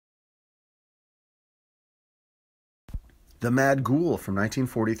The Mad Ghoul from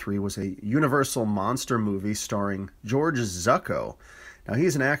 1943 was a Universal monster movie starring George Zucco. Now,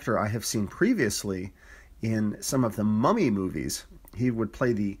 he's an actor I have seen previously in some of the Mummy movies. He would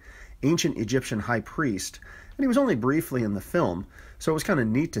play the ancient Egyptian high priest, and he was only briefly in the film, so it was kind of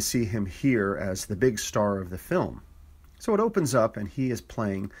neat to see him here as the big star of the film. So it opens up, and he is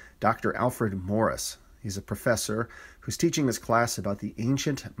playing Dr. Alfred Morris. He's a professor who's teaching his class about the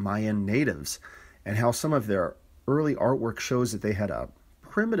ancient Mayan natives and how some of their early artwork shows that they had a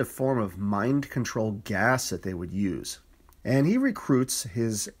primitive form of mind control gas that they would use. And he recruits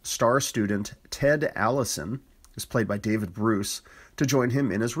his star student, Ted Allison, who's played by David Bruce, to join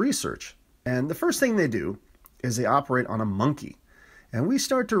him in his research. And the first thing they do is they operate on a monkey. And we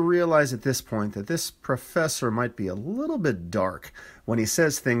start to realize at this point that this professor might be a little bit dark when he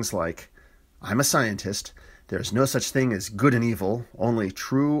says things like, "I'm a scientist. There's no such thing as good and evil, only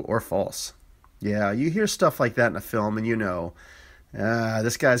true or false." Yeah, you hear stuff like that in a film and you know,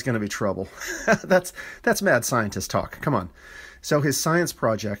 this guy's going to be trouble. That's mad scientist talk. Come on. So his science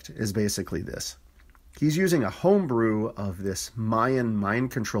project is basically this. He's using a homebrew of this Mayan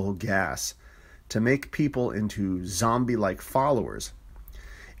mind control gas to make people into zombie-like followers.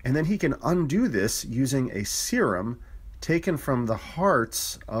 And then he can undo this using a serum taken from the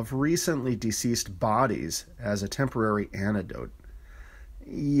hearts of recently deceased bodies as a temporary antidote.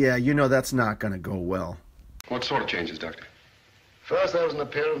 Yeah, you know that's not going to go well. What sort of changes, Doctor? First, there was an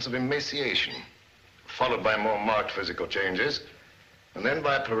appearance of emaciation, followed by more marked physical changes, and then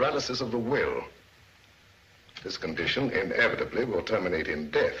by paralysis of the will. This condition inevitably will terminate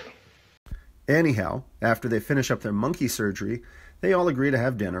in death. Anyhow, after they finish up their monkey surgery, they all agree to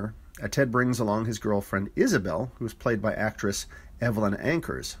have dinner. Ted brings along his girlfriend Isabel, who's played by actress Evelyn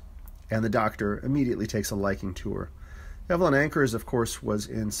Ankers, and the doctor immediately takes a liking to her. Evelyn Ankers, of course, was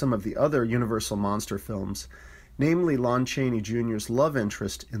in some of the other Universal monster films, namely Lon Chaney Jr.'s love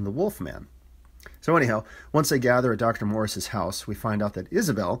interest in The Wolfman. So anyhow, once they gather at Dr. Morris's house, we find out that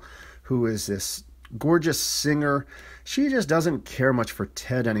Isabel, who is this gorgeous singer, she just doesn't care much for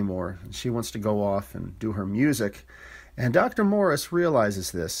Ted anymore. She wants to go off and do her music. And Dr. Morris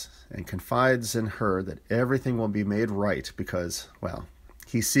realizes this and confides in her that everything will be made right because, well,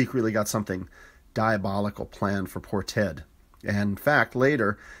 he secretly got something diabolical planned for poor Ted. And in fact,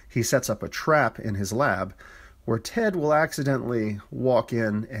 later, he sets up a trap in his lab where Ted will accidentally walk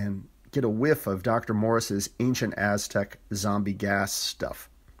in and get a whiff of Dr. Morris's ancient Aztec zombie gas stuff.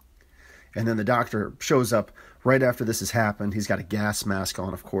 And then the doctor shows up right after this has happened. He's got a gas mask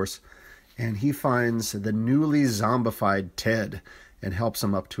on, of course, and he finds the newly zombified Ted and helps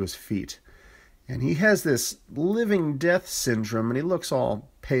him up to his feet. And he has this living death syndrome, and he looks all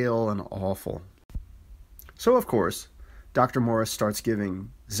pale and awful. So, of course, Dr. Morris starts giving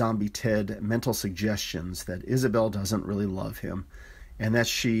zombie Ted mental suggestions that Isabel doesn't really love him, and that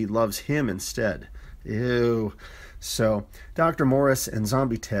she loves him instead. Ew. So, Dr. Morris and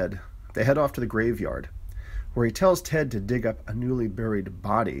zombie Ted, they head off to the graveyard, where he tells Ted to dig up a newly buried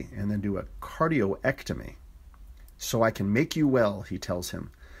body and then do a cardioectomy. "So I can make you well," he tells him.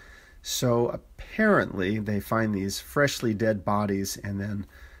 So apparently they find these freshly dead bodies and then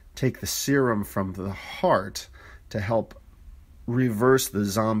take the serum from the heart to help reverse the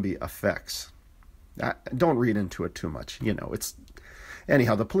zombie effects. Don't read into it too much. You know, it's...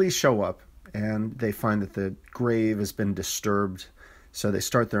 Anyhow, the police show up and they find that the grave has been disturbed. So they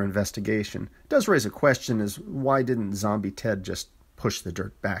start their investigation. It does raise a question as why didn't zombie Ted just push the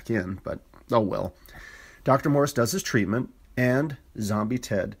dirt back in, but oh well. Dr. Morris does his treatment, and zombie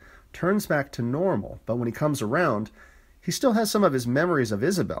Ted turns back to normal, but when he comes around, he still has some of his memories of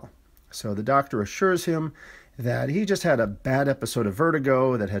Isabel. So the doctor assures him that he just had a bad episode of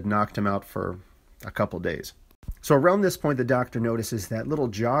vertigo that had knocked him out for a couple days. So around this point, the doctor notices that little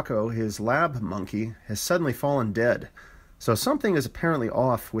Jocko, his lab monkey, has suddenly fallen dead. So something is apparently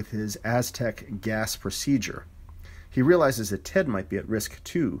off with his Aztec gas procedure. He realizes that Ted might be at risk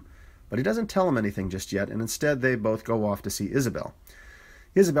too, but he doesn't tell him anything just yet, and instead they both go off to see Isabel.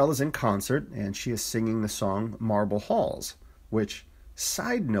 Isabel is in concert, and she is singing the song Marble Halls, which,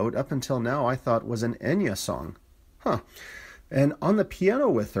 side note, up until now I thought was an Enya song. And on the piano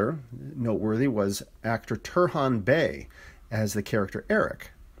with her, noteworthy, was actor Turhan Bey as the character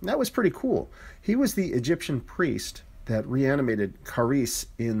Eric. That was pretty cool. He was the Egyptian priest that reanimated Caris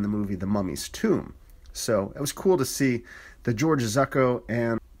in the movie The Mummy's Tomb. So it was cool to see the George Zucco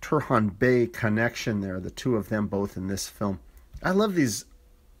and Turhan Bey connection there, the two of them both in this film. I love these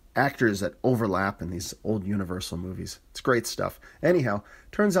actors that overlap in these old Universal movies. It's great stuff. Anyhow,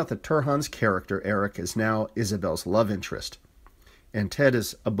 turns out that Turhan's character, Eric, is now Isabel's love interest. And Ted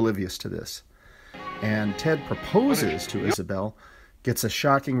is oblivious to this. And Ted proposes to Isabel, gets a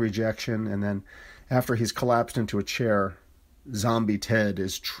shocking rejection, and then after he's collapsed into a chair, zombie Ted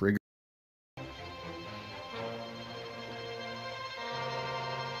is triggered.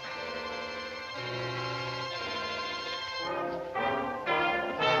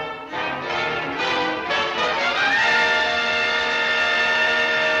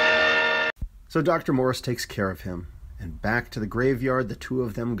 So Dr. Morris takes care of him, and back to the graveyard the two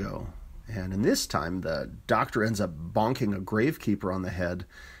of them go. And in this time, the doctor ends up bonking a gravekeeper on the head,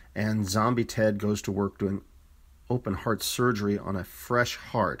 and zombie Ted goes to work doing open heart surgery on a fresh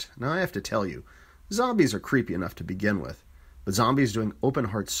heart. Now, I have to tell you, zombies are creepy enough to begin with, but zombies doing open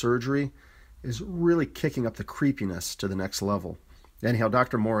heart surgery is really kicking up the creepiness to the next level. Anyhow,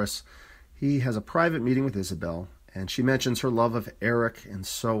 Dr. Morris, he has a private meeting with Isabel, and she mentions her love of Eric and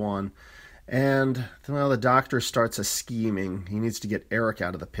so on. And, well, the doctor starts a scheming. He needs to get Eric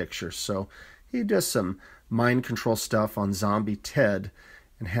out of the picture, so he does some mind control stuff on zombie Ted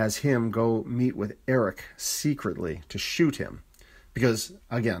and has him go meet with Eric secretly to shoot him. Because,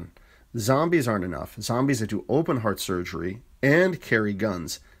 again, zombies aren't enough. Zombies that do open heart surgery and carry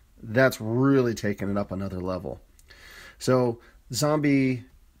guns, that's really taking it up another level. So zombie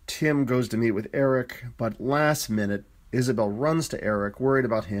Tim goes to meet with Eric, but last minute, Isabel runs to Eric, worried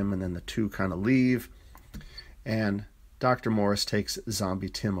about him, and then the two kind of leave. And Dr. Morris takes zombie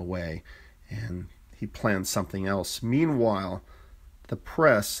Tim away, and he plans something else. Meanwhile, the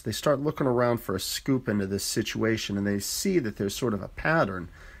press, they start looking around for a scoop into this situation, and they see that there's sort of a pattern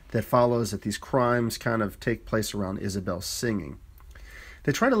that follows that these crimes kind of take place around Isabel singing.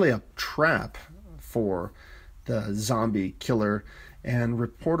 They try to lay a trap for the zombie killer, and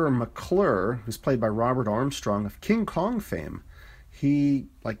reporter McClure, who's played by Robert Armstrong of King Kong fame, he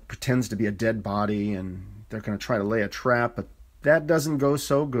pretends to be a dead body, and they're going to try to lay a trap, but that doesn't go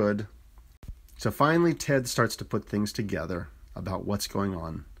so good. So finally Ted starts to put things together about what's going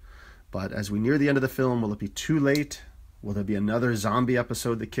on. But as we near the end of the film, will it be too late? Will there be another zombie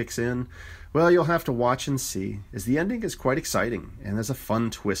episode that kicks in? Well, you'll have to watch and see, as the ending is quite exciting, and there's a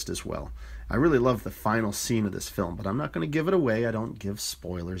fun twist as well. I really love the final scene of this film, but I'm not going to give it away. I don't give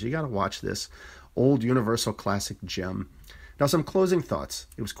spoilers. You got to watch this old Universal classic gem. Now, some closing thoughts.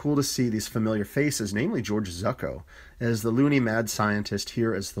 It was cool to see these familiar faces, namely George Zucco, as the loony mad scientist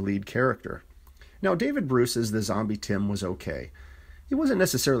here as the lead character. Now, David Bruce as the zombie Tim was okay. He wasn't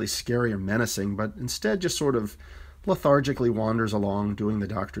necessarily scary or menacing, but instead just sort of lethargically wanders along doing the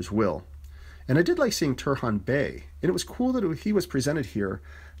doctor's will. And I did like seeing Turhan Bey, and it was cool that he was presented here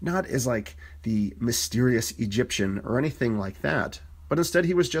not as the mysterious Egyptian or anything like that, but instead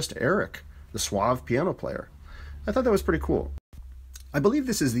he was just Eric, the suave piano player. I thought that was pretty cool. I believe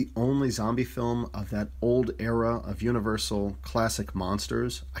this is the only zombie film of that old era of Universal classic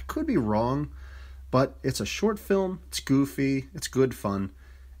monsters. I could be wrong, but it's a short film, it's goofy, it's good fun,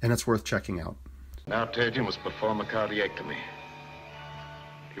 and it's worth checking out. Now, Ted, you must perform a cardiectomy.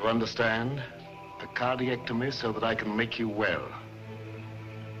 You understand? A cardiectomy so that I can make you well.